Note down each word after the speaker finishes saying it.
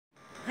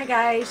Hi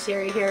guys,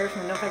 Sherry here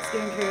from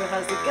NFGC Crew.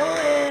 How's it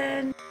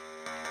going?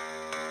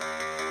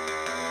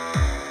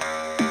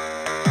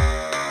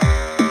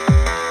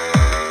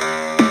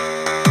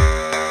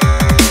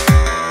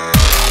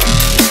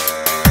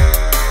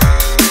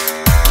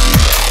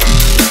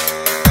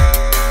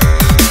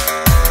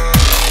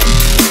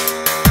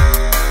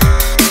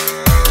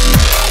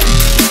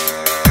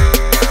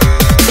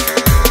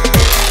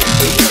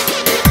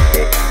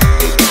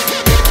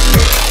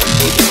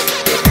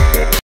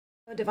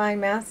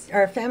 Divine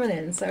Master, or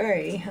Feminine,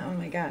 sorry. Oh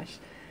my gosh.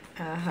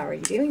 How are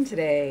you doing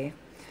today?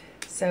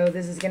 So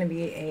this is going to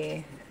be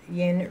a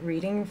yin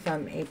reading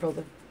from April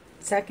the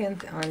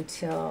 2nd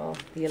until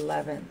the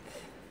 11th.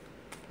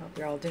 Hope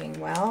you're all doing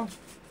well.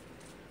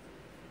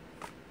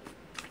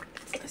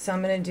 So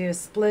I'm going to do a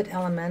split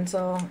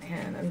elemental,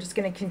 and I'm just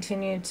going to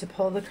continue to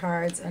pull the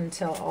cards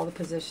until all the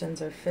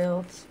positions are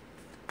filled.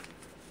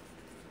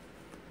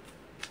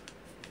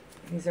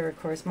 These are,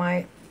 of course,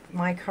 my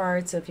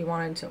cards. So if you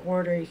wanted to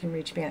order, you can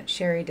reach me at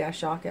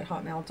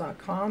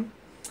sherry-ock@hotmail.com.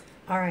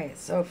 All right,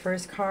 so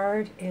first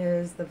card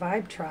is the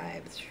Vibe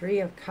Tribe, Three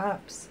of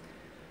Cups.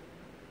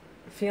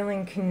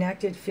 Feeling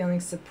connected, feeling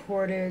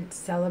supported,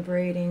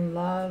 celebrating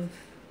love.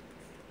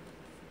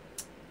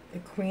 The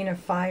Queen of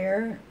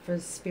Fire for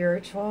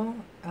spiritual.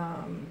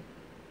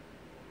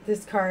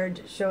 This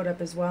card showed up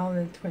as well in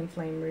the Twin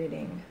Flame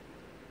reading.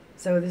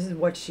 So this is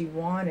what she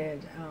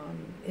wanted,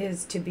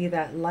 is to be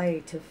that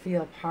light, to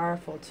feel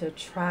powerful, to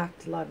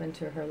attract love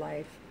into her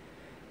life,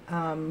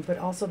 but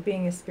also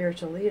being a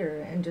spiritual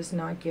leader and just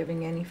not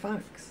giving any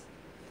fucks.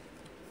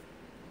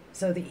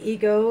 So the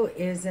ego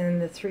is in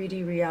the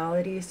 3D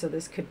reality, so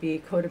this could be a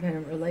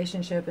codependent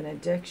relationship, an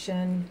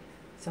addiction,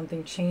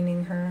 something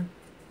chaining her.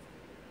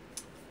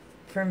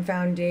 Firm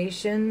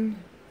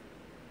foundation,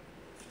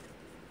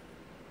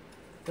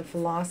 the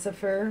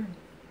Philosopher.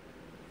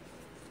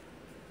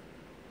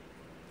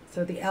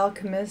 So the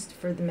Alchemist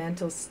for the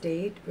mental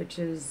state, which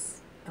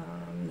is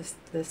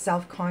the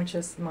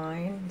self-conscious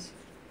mind.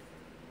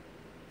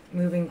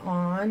 Moving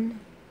on.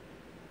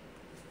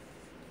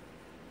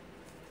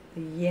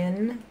 The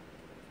Yin,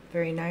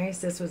 very nice.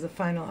 This was the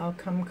final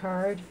outcome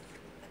card,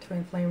 the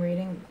Twin Flame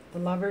reading. The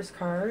Lover's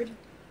card.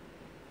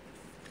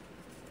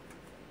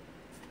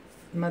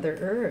 Mother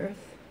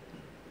Earth.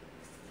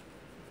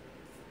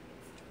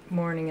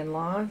 Mourning and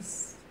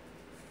loss.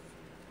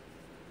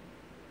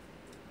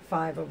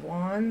 Five of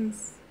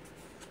Wands,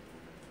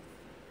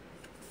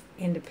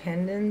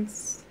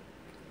 Independence,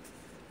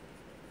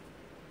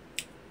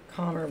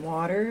 Calmer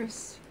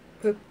Waters,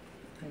 oop,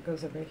 that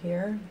goes over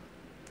here,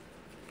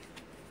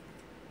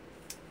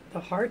 the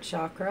Heart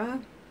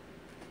Chakra,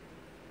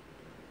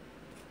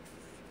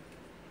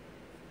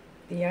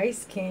 the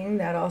Ice King,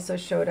 that also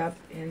showed up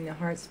in the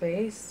heart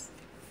space,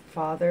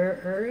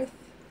 Father Earth,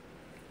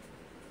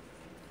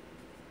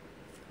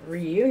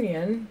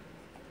 Reunion,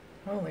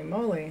 holy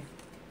moly.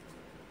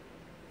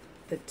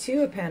 The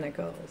Two of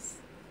Pentacles,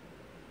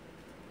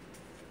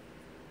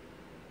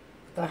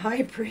 the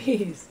High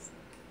Priestess,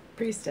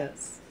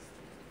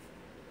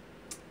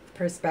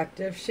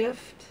 Perspective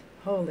Shift,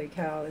 holy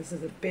cow, this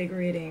is a big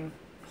reading,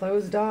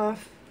 Closed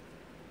Off,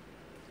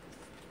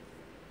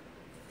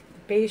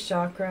 Base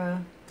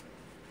Chakra,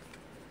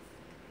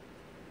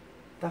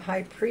 the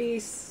High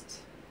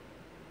Priest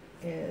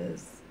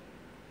is,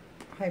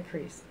 High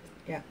Priest,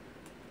 yeah.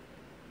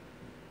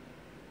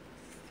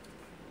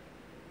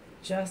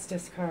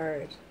 Justice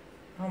card.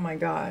 Oh my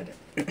god.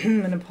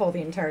 I'm going to pull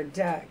the entire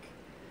deck.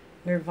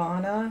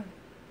 Nirvana.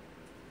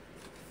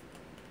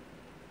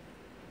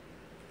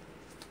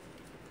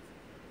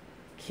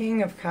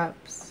 King of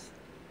Cups.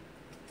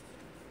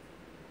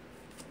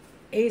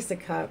 Ace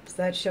of Cups.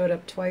 That showed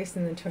up twice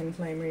in the Twin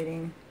Flame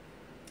reading.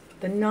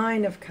 The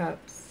Nine of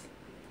Cups.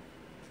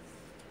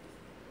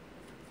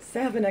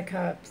 Seven of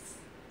Cups.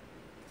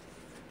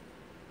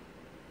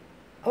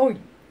 Oh,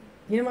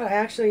 you know what,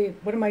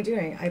 what am I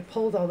doing? I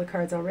pulled all the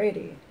cards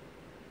already.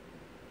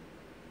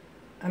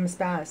 I'm a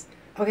spaz.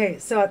 Okay,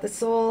 so at the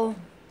Soul.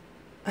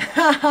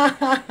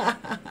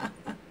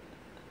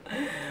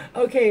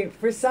 Okay,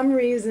 for some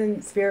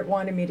reason, Spirit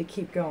wanted me to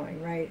keep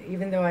going, right?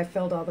 Even though I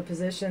filled all the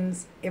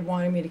positions, it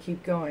wanted me to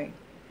keep going.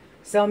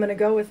 So I'm going to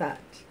go with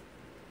that.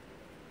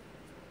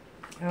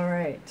 All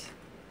right.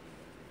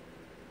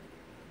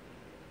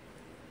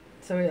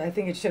 So I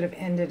think it should have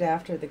ended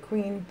after the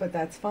Queen, but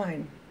that's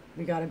fine.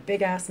 We got a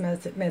big ass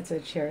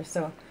message here,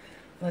 so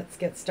let's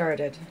get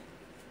started.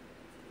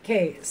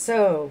 Okay,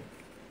 so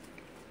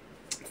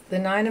the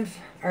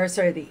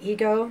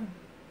ego.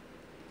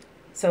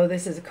 So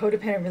this is a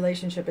codependent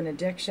relationship and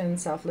addiction,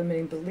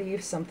 self-limiting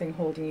beliefs, something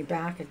holding you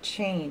back, a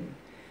chain.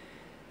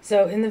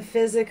 So in the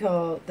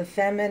physical, the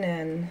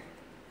feminine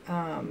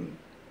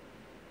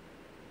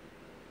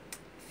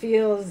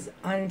feels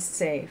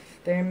unsafe.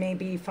 There may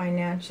be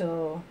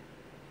financial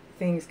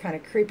things kind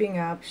of creeping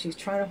up. She's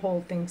trying to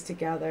hold things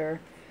together.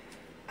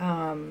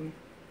 Then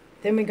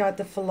we got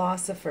the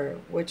Philosopher,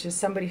 which is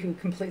somebody who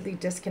completely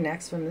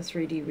disconnects from the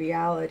 3D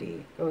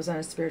reality, goes on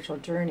a spiritual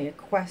journey, a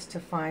quest to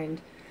find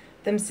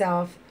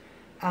themselves,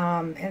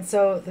 And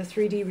so the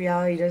 3D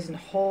reality doesn't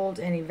hold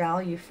any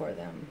value for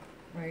them,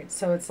 right?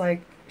 So it's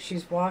like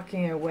she's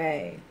walking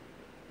away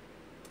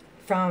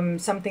from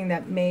something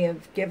that may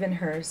have given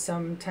her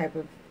some type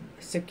of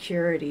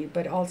security,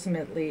 but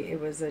ultimately it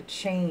was a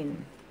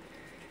chain.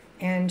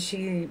 And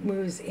she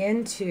moves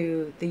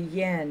into the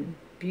yin,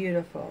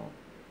 beautiful.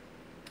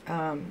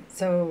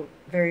 So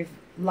very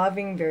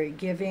loving, very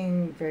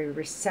giving, very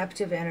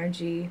receptive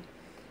energy.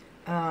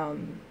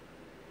 You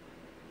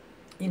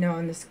know,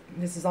 and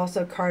this is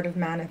also a card of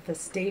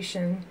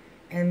manifestation.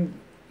 And,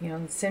 you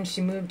know, since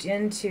she moved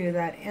into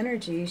that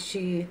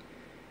energy,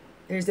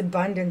 there's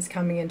abundance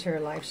coming into her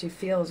life. She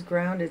feels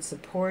grounded,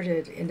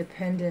 supported,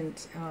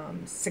 independent,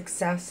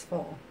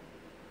 successful.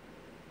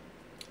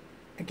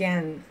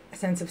 Again, a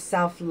sense of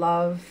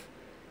self-love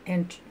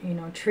and, you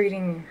know,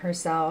 treating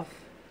herself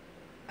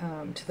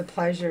to the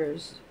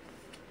pleasures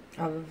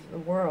of the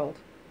world.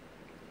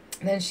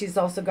 And then she's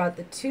also got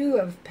the Two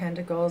of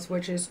Pentacles,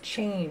 which is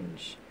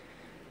change.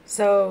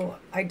 So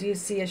I do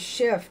see a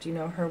shift, you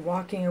know, her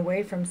walking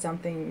away from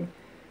something,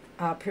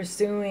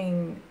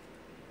 pursuing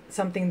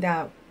something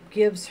that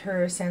gives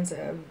her a sense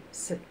of,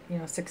 you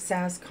know,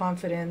 success,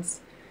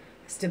 confidence,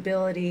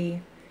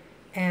 stability,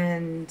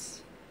 and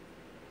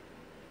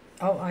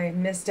oh, I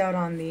missed out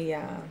on the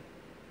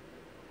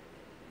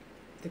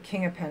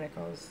King of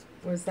Pentacles.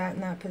 Was that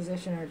in that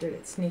position, or did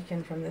it sneak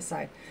in from this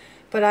side?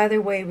 But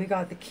either way, we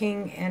got the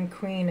King and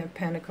Queen of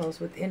Pentacles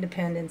with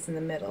independence in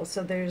the middle.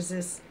 So there's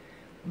this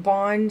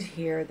bond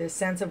here, this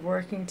sense of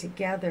working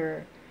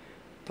together,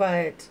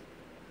 but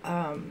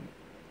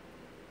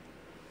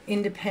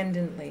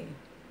independently.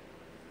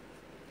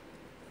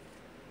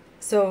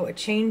 So a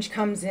change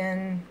comes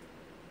in,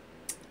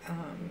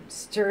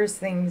 stirs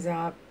things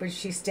up, but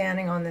she's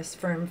standing on this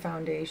firm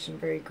foundation,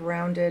 very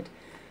grounded.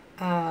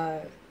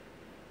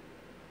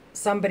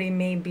 Somebody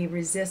may be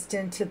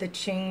resistant to the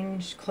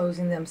change,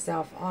 closing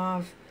themselves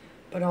off,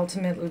 but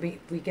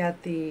ultimately we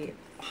get the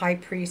High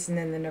Priest and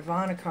then the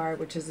Nirvana card,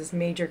 which is this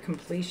major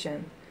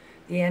completion,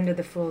 the end of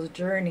the Fool's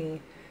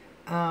journey,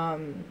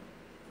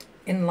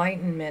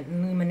 enlightenment,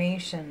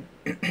 illumination.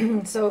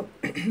 So,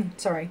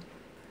 sorry.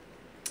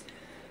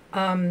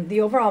 The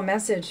overall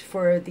message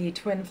for the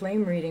twin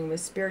flame reading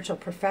was spiritual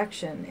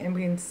perfection, and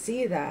we can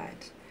see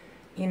that,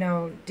 you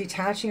know,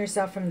 detaching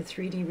herself from the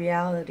 3D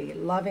reality,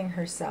 loving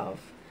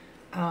herself,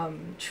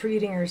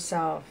 treating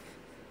herself,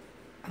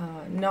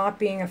 not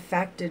being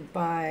affected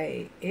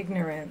by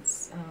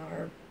ignorance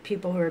or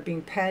people who are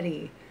being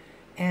petty,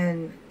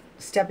 and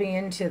stepping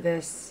into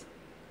this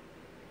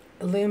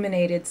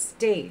illuminated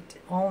state,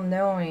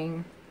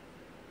 all-knowing,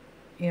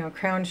 you know,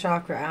 crown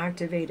chakra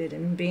activated,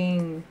 and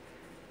being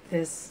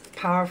this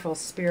powerful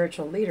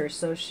spiritual leader.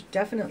 So she's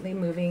definitely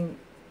moving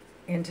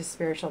into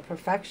spiritual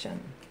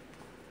perfection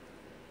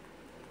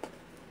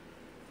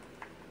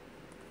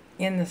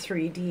in the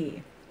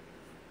 3D.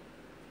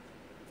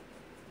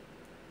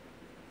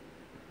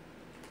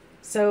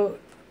 So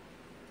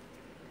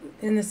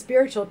in the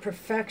spiritual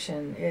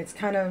perfection, it's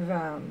kind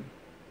of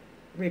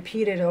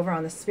repeated over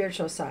on the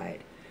spiritual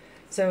side.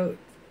 So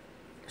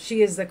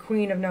she is the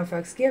queen of no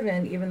fucks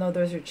given, even though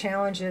those are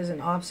challenges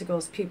and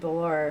obstacles, people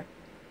are,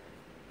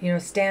 you know,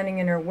 standing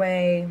in her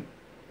way.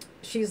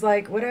 She's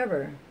like,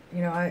 whatever,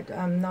 you know,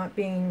 I'm not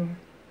being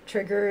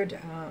triggered.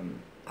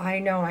 I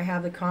know I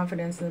have the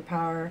confidence and the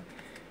power,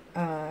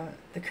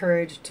 the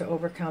courage to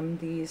overcome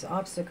these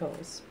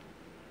obstacles.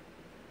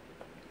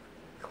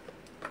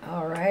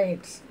 All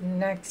right,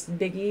 next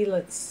biggie.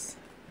 Let's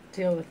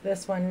deal with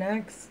this one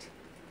next.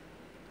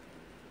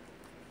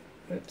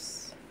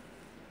 Oops.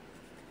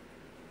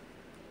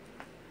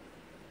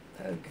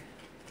 Ugh.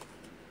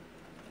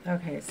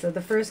 Okay, so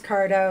the first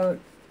card out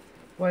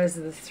was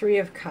the Three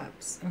of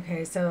Cups.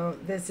 Okay, so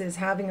this is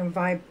having a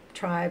vibe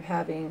tribe,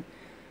 having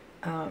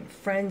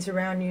friends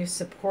around you,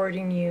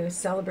 supporting you,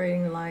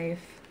 celebrating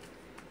life.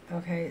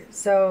 Okay,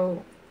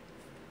 so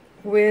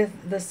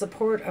with the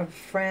support of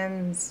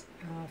friends,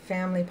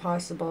 family,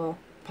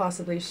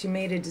 possibly she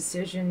made a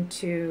decision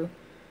to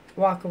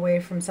walk away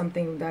from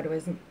something that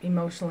was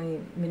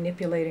emotionally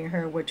manipulating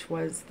her, which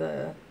was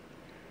the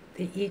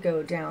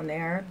ego down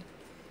there.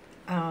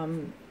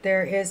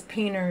 There is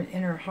pain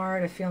in her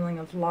heart, a feeling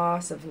of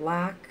loss, of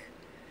lack.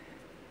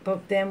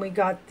 But then we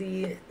got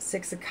the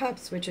Six of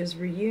Cups, which is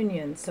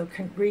reunion. So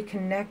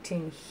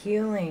reconnecting,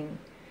 healing.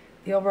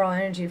 The overall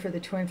energy for the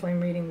twin flame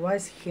reading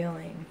was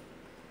healing.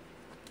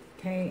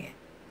 Okay.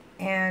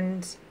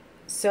 And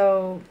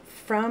so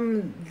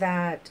from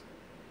that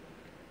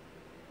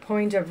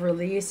point of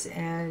release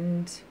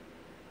and,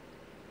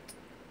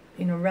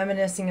 you know,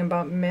 reminiscing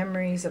about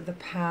memories of the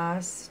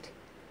past,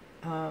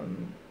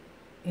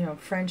 you know,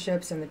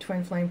 friendships and the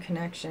twin flame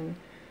connection,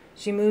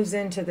 she moves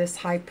into this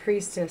High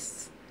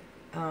Priestess,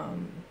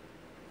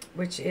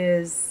 which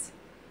is,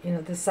 you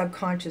know, the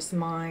subconscious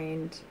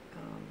mind,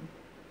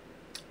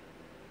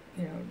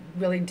 you know,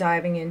 really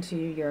diving into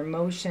your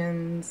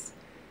emotions,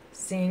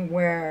 seeing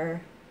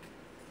where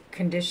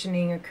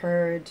conditioning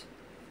occurred,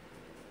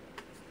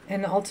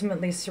 and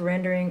ultimately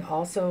surrendering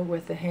also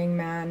with the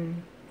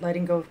Hangman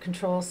letting go of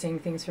control, seeing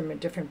things from a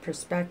different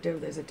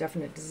perspective. There's a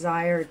definite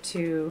desire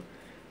to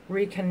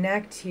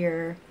reconnect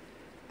here,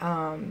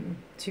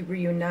 to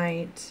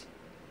reunite,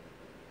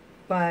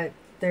 but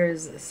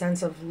there's a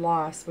sense of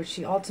loss, which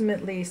she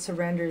ultimately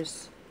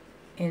surrenders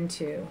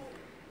into.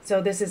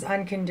 So this is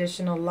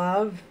unconditional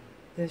love.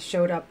 This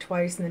showed up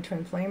twice in the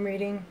twin flame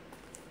reading.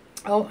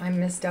 Oh, I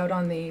missed out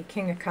on the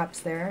King of Cups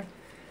there.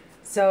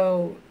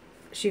 So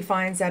she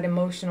finds that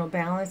emotional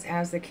balance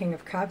as the King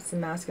of Cups. The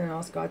masculine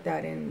also got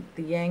that in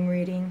the Yang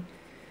reading.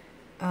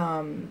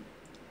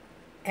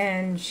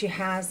 And she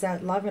has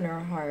that love in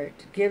her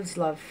heart, gives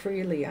love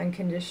freely,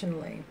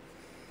 unconditionally.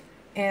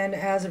 And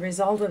as a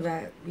result of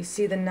that, we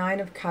see the Nine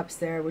of Cups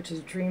there, which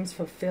is dreams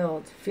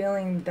fulfilled,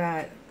 feeling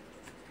that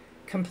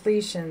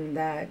completion,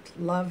 that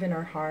love in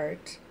her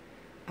heart,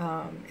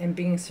 and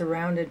being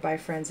surrounded by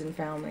friends and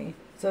family.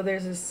 So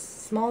there's a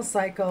small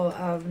cycle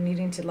of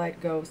needing to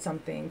let go of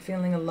something,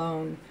 feeling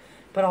alone,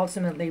 but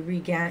ultimately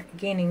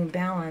regaining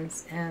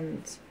balance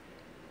and,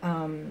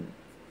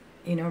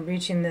 you know,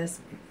 reaching this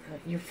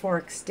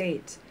euphoric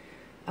state.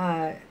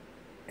 And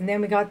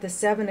then we got the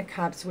Seven of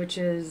Cups, which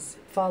is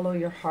follow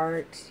your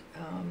heart.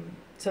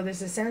 So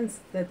there's a sense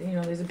that, you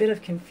know, there's a bit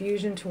of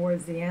confusion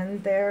towards the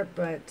end there,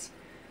 but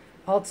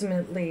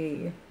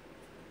ultimately,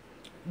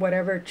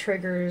 whatever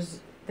triggers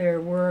there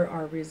were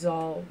are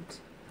resolved.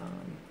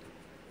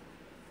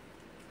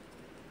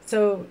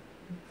 So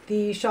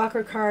the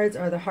chakra cards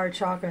are the heart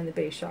chakra and the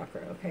base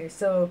chakra. Okay,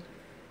 so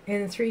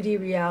in 3D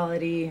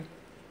reality,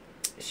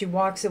 she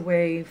walks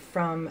away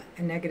from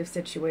a negative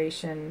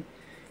situation,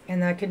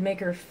 and that could make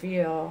her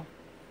feel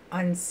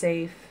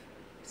unsafe,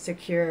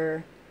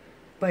 secure,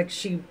 but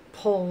she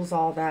pulls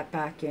all that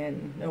back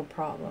in, no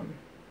problem.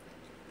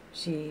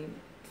 She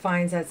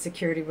finds that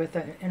security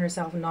within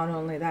herself, and not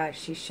only that,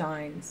 she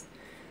shines.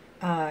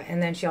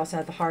 And then she also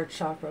had the heart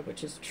chakra,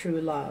 which is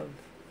true love,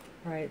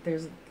 right?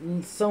 There's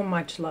so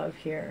much love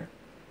here.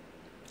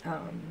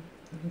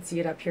 You can see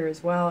it up here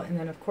as well. And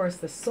then, of course,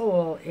 the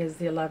soul is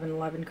the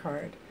 1111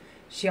 card.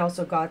 She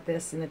also got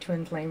this in the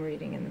twin flame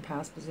reading in the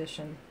past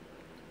position.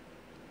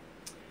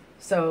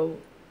 So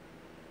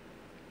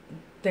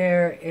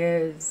there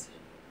is,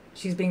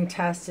 she's being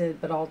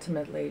tested, but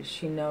ultimately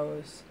she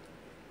knows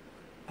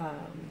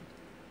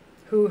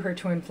who her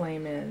twin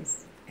flame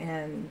is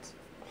and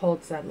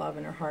holds that love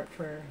in her heart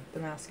for the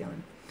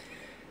masculine.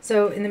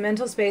 So in the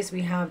mental space,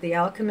 we have the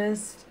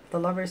Alchemist, the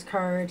Lover's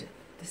card,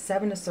 the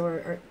Seven of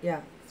Swords,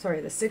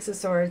 the Six of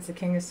Swords, the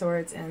King of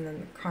Swords, and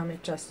then the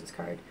Karmic Justice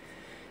card.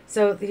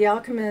 So the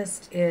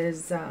Alchemist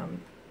is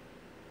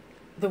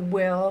the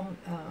will,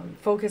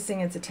 focusing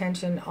its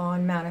attention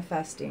on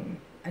manifesting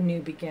a new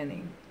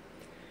beginning.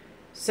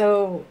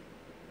 So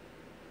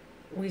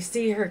we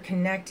see her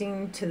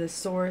connecting to the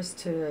source,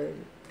 to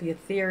the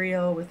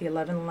ethereal with the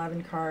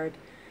 1111 card,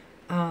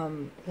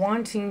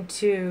 wanting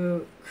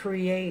to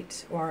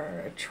create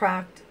or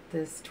attract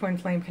this twin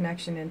flame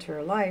connection into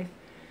her life,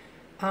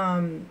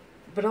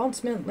 but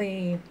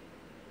ultimately,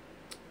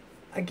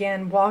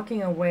 again,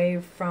 walking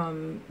away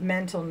from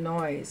mental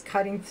noise,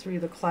 cutting through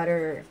the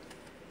clutter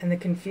and the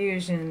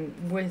confusion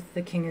with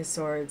the King of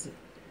Swords,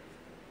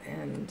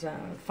 and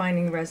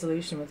finding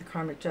resolution with the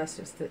Karmic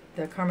Justice.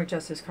 The Karmic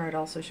Justice card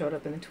also showed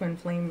up in the twin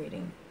flame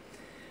reading.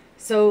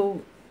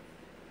 So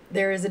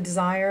there is a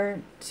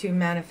desire to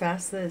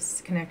manifest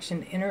this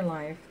connection in her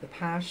life, the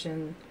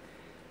passion,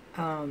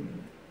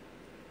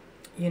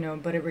 you know,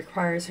 but it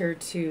requires her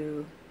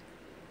to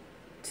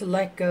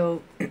let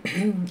go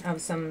of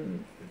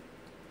some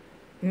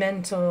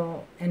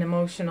mental and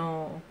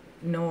emotional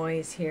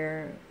noise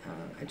here,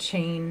 a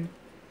chain.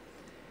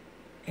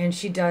 And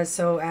she does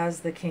so as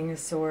the King of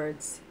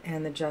Swords,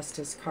 and the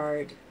Justice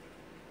card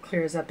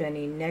clears up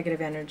any negative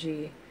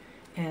energy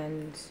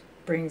and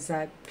brings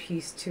that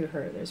peace to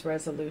her. There's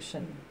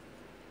resolution.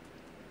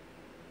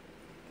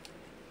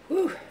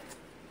 Whew.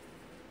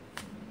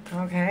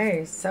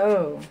 Okay,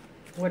 so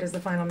what is the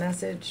final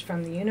message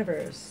from the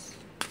universe?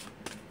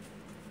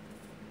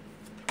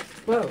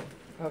 Whoa,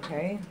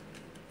 okay.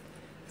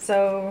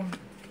 So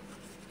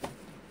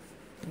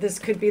this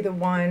could be the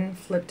one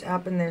flipped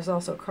up, and there's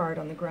also a card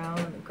on the ground.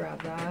 Let me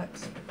grab that.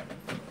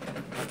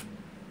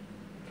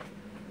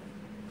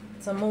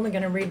 So I'm only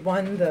going to read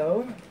one,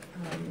 though,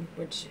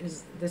 which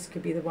is, this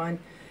could be the one.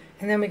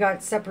 And then we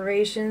got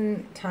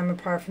separation, time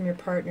apart from your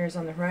partners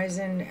on the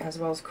horizon, as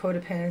well as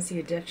codependency,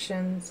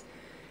 addictions,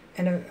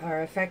 and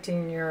are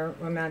affecting your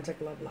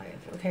romantic love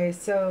life. Okay,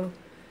 so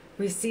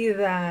we see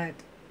that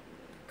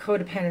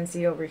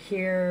codependency over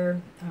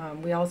here.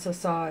 We also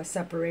saw a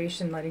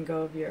separation, letting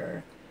go of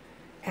your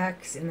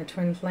ex in the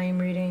twin flame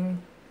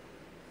reading.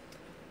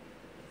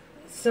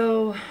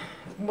 So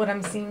what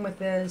I'm seeing with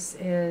this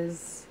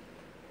is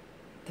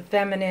the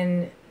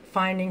feminine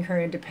finding her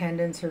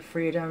independence, her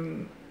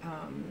freedom,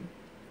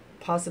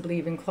 possibly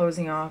even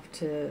closing off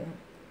to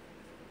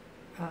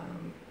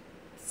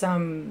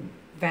some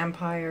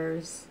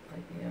vampires,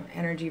 like, you know,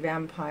 energy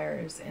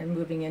vampires, and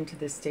moving into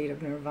this state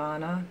of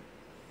nirvana.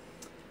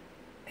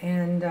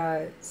 And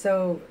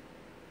so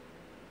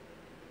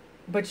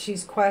But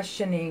she's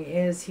questioning,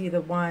 is he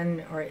the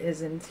one or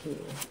isn't he?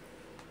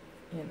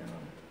 You know.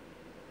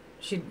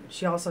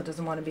 She also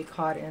doesn't want to be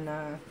caught in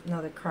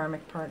another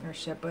karmic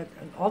partnership, but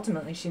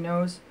ultimately she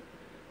knows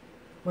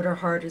what her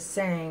heart is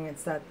saying.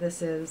 It's that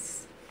this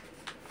is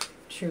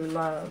true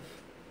love.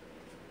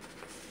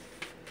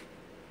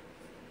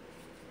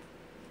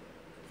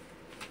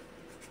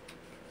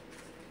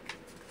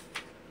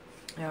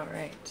 All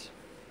right.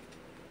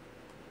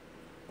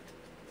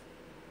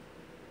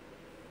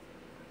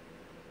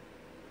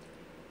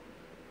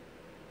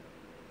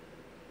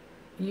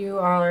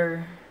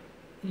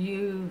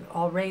 You've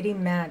already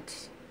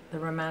met the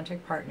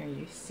romantic partner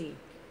you seek.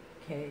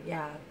 Okay,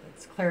 yeah,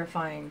 that's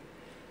clarifying.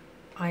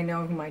 I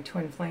know who my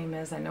twin flame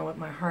is. I know what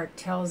my heart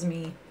tells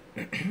me.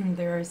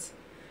 There's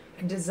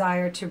a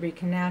desire to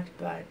reconnect,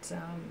 but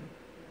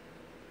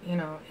you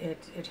know,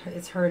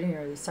 it's hurting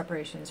her. The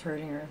separation is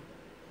hurting her.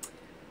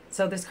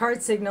 So this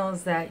card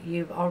signals that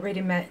you've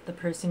already met the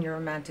person you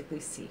romantically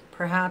seek.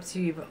 Perhaps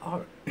you've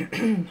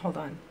hold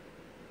on.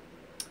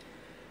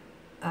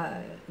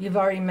 You've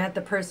already met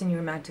the person you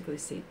romantically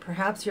seek.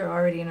 Perhaps you're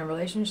already in a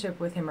relationship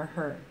with him or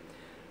her.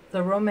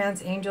 The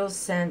romance angels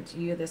sent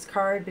you this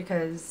card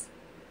because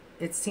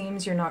it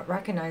seems you're not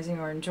recognizing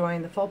or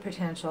enjoying the full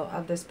potential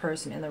of this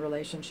person in the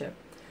relationship.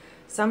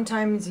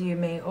 Sometimes you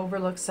may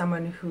overlook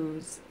someone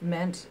who's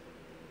meant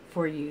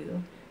for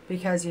you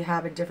because you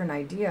have a different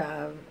idea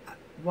of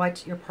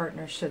what your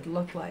partner should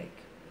look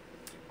like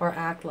or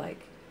act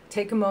like.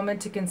 Take a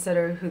moment to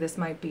consider who this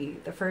might be.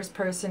 The first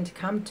person to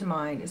come to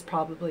mind is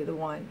probably the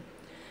one.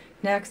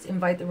 Next,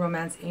 invite the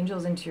romance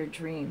angels into your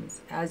dreams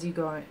as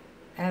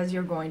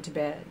you're going to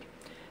bed.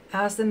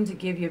 Ask them to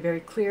give you very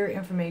clear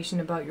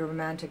information about your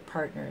romantic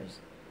partners,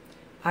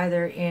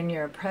 either in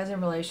your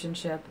present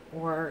relationship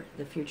or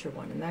the future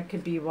one. And that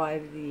could be why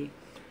the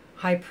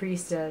High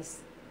Priestess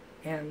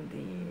and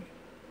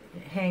the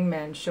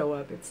Hangman show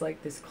up. It's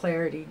like this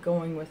clarity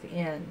going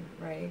within,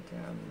 right?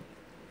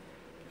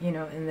 You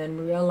know, and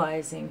then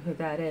realizing who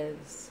that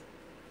is.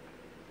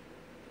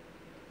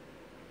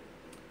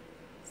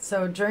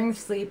 So during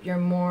sleep, you're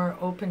more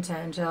open to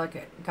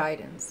angelic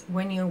guidance.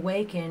 When you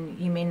awaken,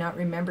 you may not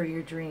remember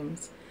your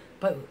dreams,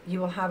 but you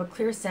will have a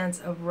clear sense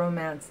of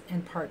romance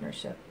and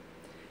partnership.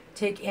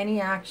 Take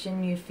any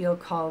action you feel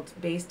called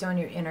based on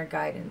your inner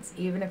guidance,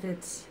 even if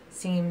it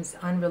seems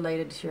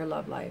unrelated to your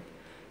love life.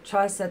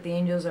 Trust that the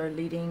angels are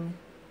leading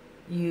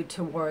you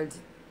towards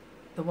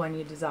the one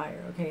you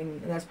desire. Okay,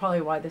 and that's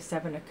probably why the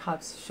Seven of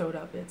Cups showed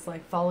up. It's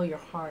like follow your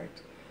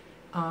heart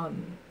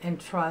and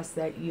trust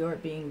that you're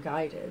being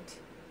guided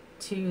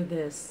to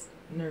this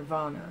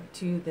nirvana,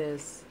 to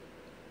this,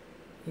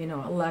 you know,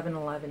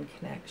 1111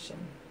 connection.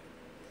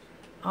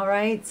 All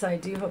right, so I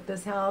do hope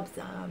this helps.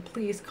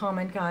 Please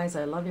comment, guys.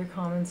 I love your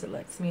comments. It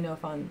lets me know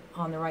if I'm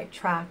on the right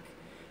track.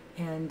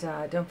 And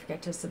don't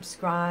forget to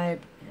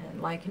subscribe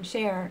and like and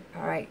share.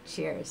 All right,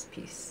 cheers.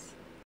 Peace.